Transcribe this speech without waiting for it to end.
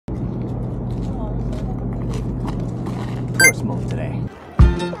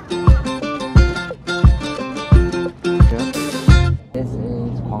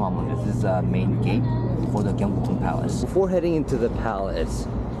palace. Before heading into the palace,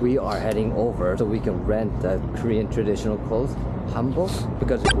 we are heading over so we can rent the Korean traditional clothes, hanbok,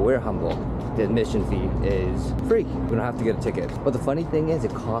 because if we wear hanbok, the admission fee is free. We don't have to get a ticket. But the funny thing is,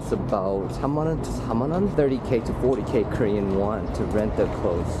 it costs about 3만 원 to 4만 원, 30k to 40k Korean won to rent the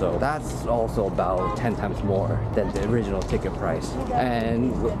clothes. So that's also about 10 times more than the original ticket price.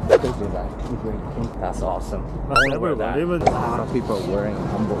 And that's awesome. I wanna wear that. A lot of people are wearing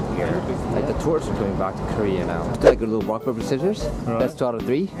hanbok here. Like the tourists are coming back to Korea now. Do like a little rock, paper, scissors. Right. That's 2 out of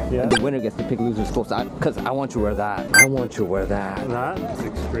 3. Yeah. And the winner gets to pick loser's clothes. Because I want you to wear that. I want you to wear that. That's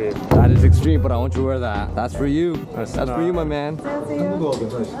extreme. That is extreme, but I want you to wear that. That's for you. That's for you, my man. The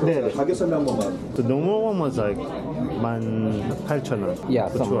normal one was like 18,000원. Yeah,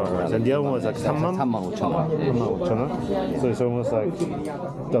 for 2 somewhere hours. around And the other one was like 3만 35,000원. 5,000원. So it's almost like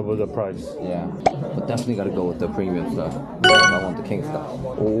double the price. Yeah, but definitely gotta go with the premium stuff. I want the king stuff.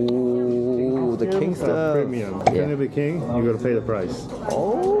 Oh, the king stuff. Premium. If you're gonna be king, you gotta pay the price.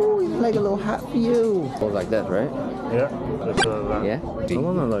 Oh, it's like a little hat for you. Goes like that, right? Yeah. That's Yeah. I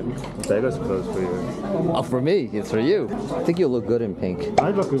wanna like Vegas clothes for you. Oh, for me, it's for you. I think you'll look good in pink.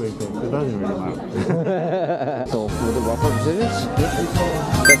 I look good in pink. It doesn't really matter. So, with the rock, paper, scissors?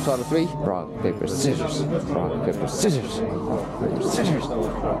 That's 2 out of 3. Rock, paper, scissors. Rock, paper, scissors. Rock, paper, scissors.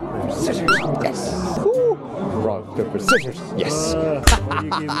 Rock, paper, scissors. Yes. Woo. Rock, paper, scissors. Yes. What you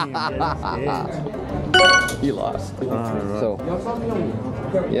give me? Yes. You lost. Right. So,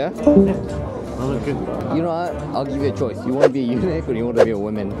 yeah? I look good. You know what? I'll give you a choice. You want to be a eunuch or you want to be a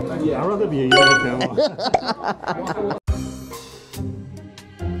woman? I'd rather be a eunuch now.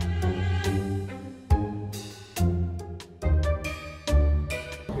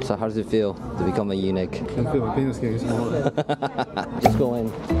 So how does it feel to become a eunuch? I feel my penis getting smaller. Just go in.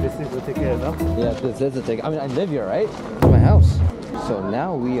 This is the ticket, no? Yeah, this is the ticket. I mean, I live here, right? It's my house. So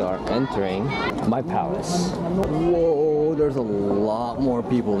now we are entering my palace. Whoa, there's a lot more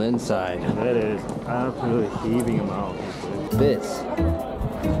people inside. That is absolutely heaving amount. This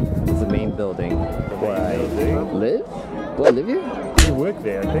is the main building where I live. Do I live here? You work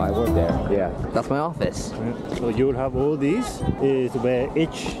there, I think. I work there. Yeah, that's my office. So you will have all these, is where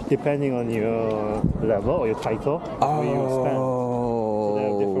each, depending on your level or your title, where you stand. So they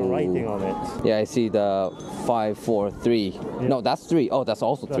have different writing on it. Yeah, I see the 5, 4, 3. Yeah. No, that's 3. Oh, that's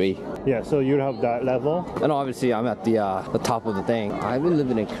also 3. Yeah, so you'll have that level. And obviously I'm at the top of the thing. I've been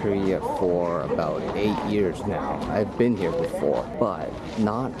living in Korea for about 8 years now. I've been here before, but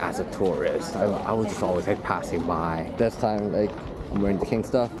not as a tourist. I was just always like passing by. This time, like, I'm wearing the king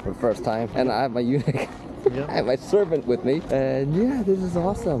stuff for the first time, and I have my eunuch. Yeah. I have my servant with me. And yeah, this is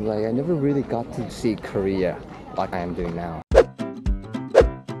awesome. Like, I never really got to see Korea like I am doing now.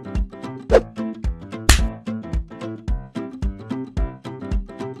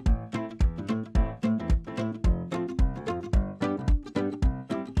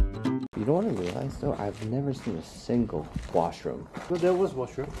 You know what I realized though? I've never seen a single washroom But there was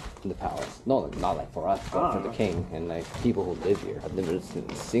washroom. in the palace. No, like, not like for us, but for the king and like people who live here. I've never seen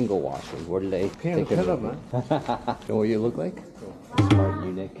a single washroom. Where did they King take it? of man. Know what you look like? Smart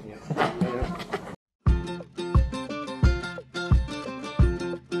eunuch.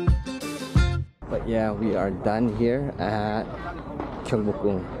 But yeah, we are done here at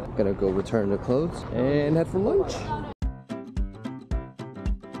Gyeongbokgung. Gonna go return the clothes and head for lunch.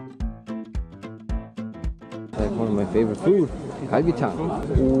 Like one of my favorite food, galbitang.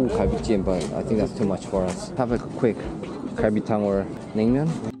 Ooh, galbijjim, but I think that's too much for us. Have like a quick galbitang or naengmyeon.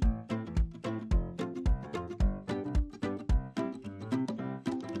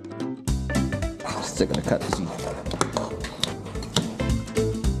 Still gonna cut this.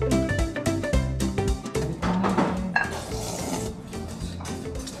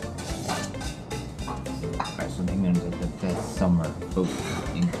 So naengmyeon is like the best summer food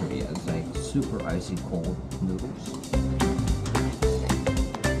in Korea. It's like super icy cold noodles.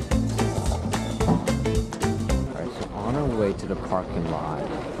 Alright, so on our way to the parking lot,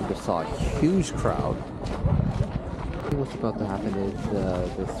 we just saw a huge crowd. What's about to happen is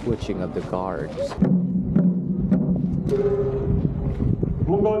the switching of the guards.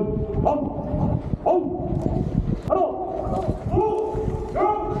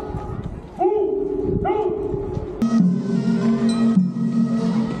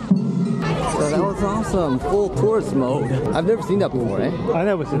 So that was awesome, full tourist mode. I've never seen that before, eh? I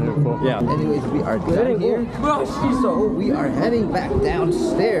never seen it before. Yeah. Anyways, we are done here. So we are heading back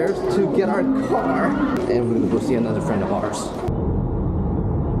downstairs to get our car, and we're gonna go see another friend of ours.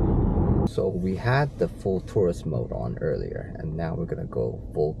 So we had the full tourist mode on earlier, and now we're gonna go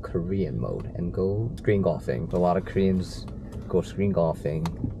full Korean mode and go screen golfing. A lot of Koreans go screen golfing,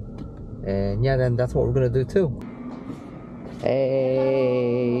 and yeah, then that's what we're gonna do too.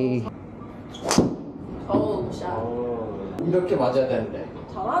 에이. 어우, 샷. 이렇게 맞아야 되는데.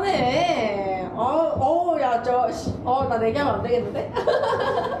 잘하네. 야, 나 내기하면 안 되겠는데?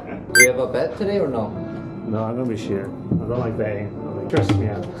 We have a bet today or no? No, I'm gonna be shit. I don't like betting. Trust me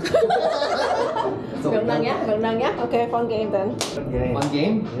out. 명랑이야? 명랑이야? Okay, fun game then. Okay. Fun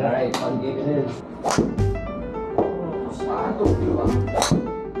game? Yeah. Alright, fun game it is. 아, 또 들어가.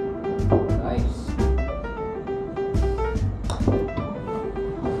 Nice.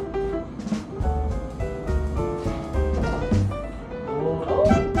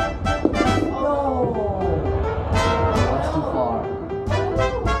 That's too far.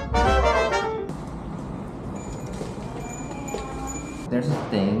 There's a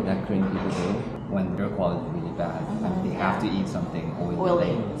thing that Korean people do when their quality is really bad. Like they have to eat something oily,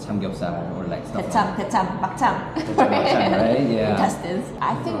 Oily. like samgyeopsal or like stuff. 대참, 막창. Right? Yeah. Intestines.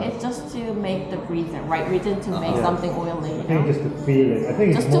 I think it's just to make the reason, right reason to make something oily. I You think know? just to feel it. I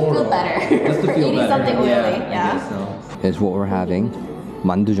think Just it's to more feel of- better. Just to feel Eating better. something oily. I Yeah. guess so. Is what we're having.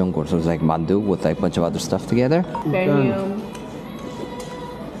 Mandu jongkol, so it's like mandu with like a bunch of other stuff together. 메뉴.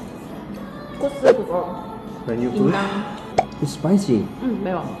 코스 그거. Menu food. 인당. It's spicy.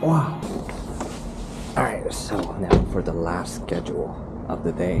 매워. Wow. Alright, so now for the last schedule of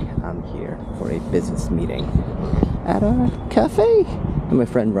the day, I'm here for a business meeting at a cafe that my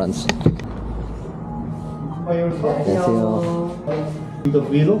friend runs. 안녕하세요. The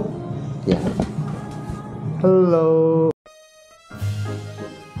beetle. Yeah. Hello.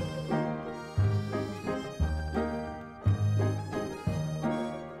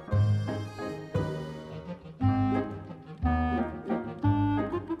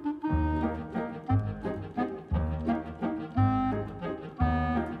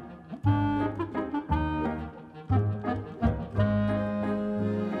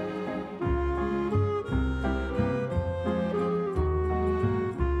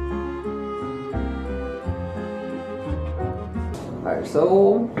 Alright,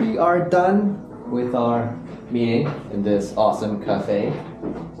 so we are done with our meeting in this awesome cafe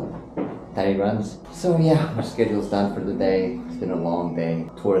that he runs. So yeah, our schedule's done for the day. It's been a long day.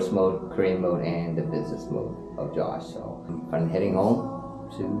 Tourist mode, Korean mode, and the business mode of Josh. So I'm heading home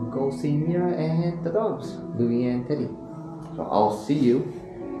to go see Mira and the dogs, Louie and Teddy. So I'll see you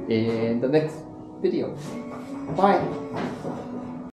in the next video. Bye!